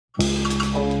This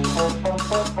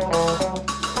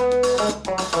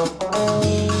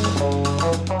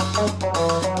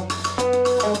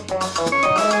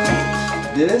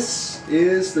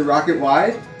is the Rocket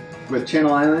Wide with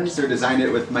channel islands. They designed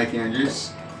it with Mike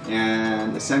Andrews,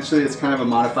 and essentially it's kind of a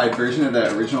modified version of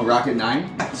the original Rocket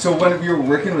 9. So when we were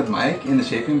working with Mike in the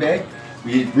shaping bay,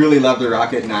 we really loved the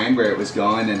Rocket 9, where it was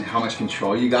going and how much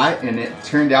control you got, and it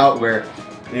turned out where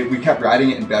we kept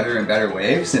riding it in better and better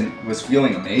waves and was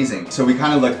feeling amazing. So we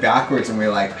kind of looked backwards and we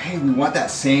were like, hey, we want that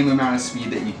same amount of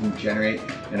speed that you can generate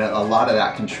and a lot of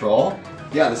that control.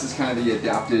 Yeah, this is kind of the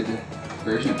adapted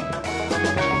version.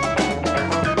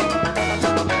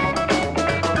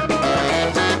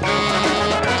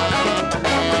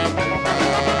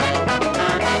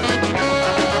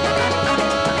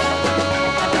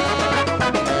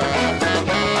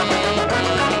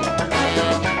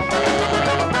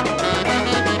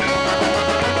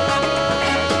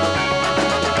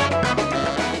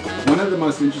 One of the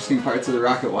most interesting parts of the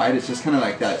Rocket Wide is just kind of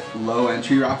like that low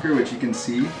entry rocker, which you can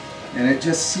see, and it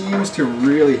just seems to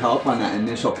really help on that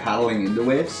initial paddling into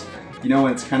waves. You know,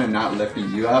 when it's kind of not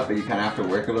lifting you up, but you kind of have to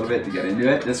work a little bit to get into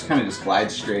it. This kind of just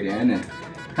glides straight in and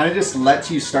kind of just lets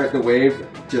you start the wave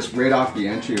just right off the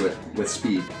entry with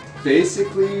speed.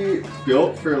 Basically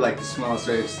built for like the smallest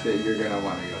waves that you're gonna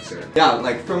want to go surf. Yeah,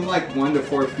 like from like 1 to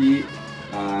 4 feet.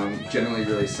 Generally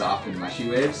really soft and mushy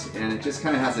waves, and it just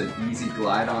kind of has an easy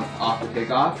glide off the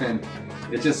takeoff, and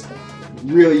it's just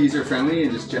really user friendly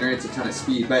and just generates a ton of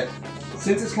speed. But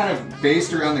since it's kind of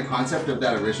based around the concept of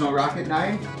that original Rocket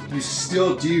 9, you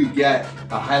still do get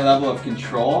a high level of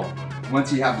control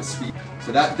once you have the speed.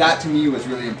 So that to me was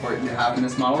really important to have in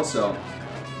this model. So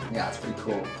yeah, it's pretty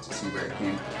cool to see where it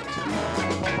came to be.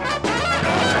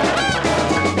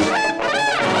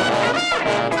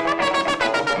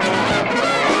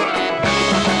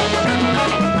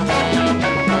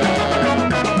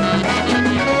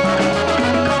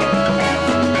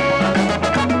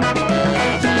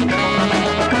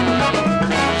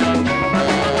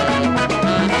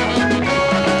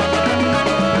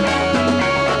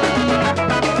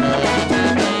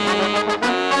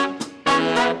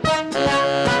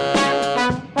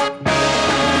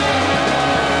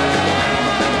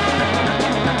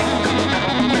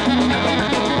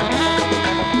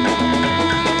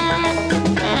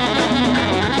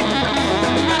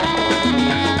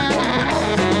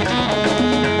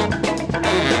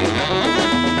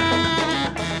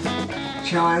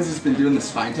 Channel has been doing the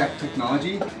spine tech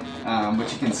technology,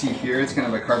 which you can see here. It's kind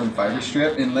of a carbon fiber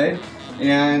strip inlaid,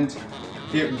 and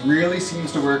it really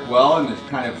seems to work well, and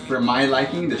kind of, for my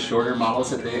liking, the shorter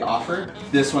models that they offer.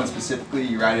 This one specifically,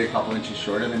 you ride it a couple inches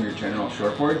shorter than your general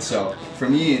shortboard. So for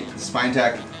me, the spine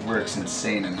tech works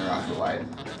insane in the Rocket Wide.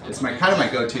 It's kind of my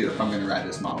go-to if I'm going to ride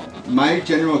this model. My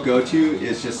general go-to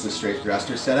is just the straight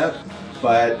thruster setup.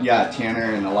 But yeah,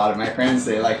 Tanner and a lot of my friends,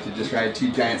 they like to just ride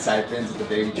 2 giant side fins with the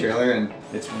baby trailer, and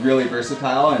it's really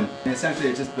versatile, and essentially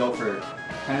it's just built for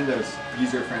kind of those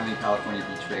user-friendly California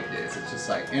beach wave days. It's just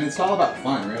like, and it's all about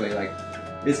fun, really. Like,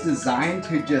 it's designed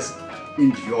to just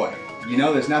enjoy. You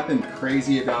know, there's nothing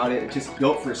crazy about it. It's just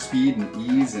built for speed and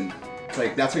ease, and it's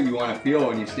like, that's what you want to feel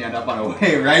when you stand up on a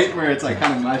wave, right? Where it's like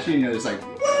kind of mushy and you're just like,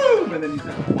 woo! And then you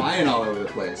start flying all over the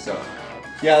place. So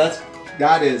yeah,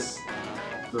 that is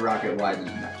the Rocket Wide in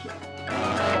a nutshell.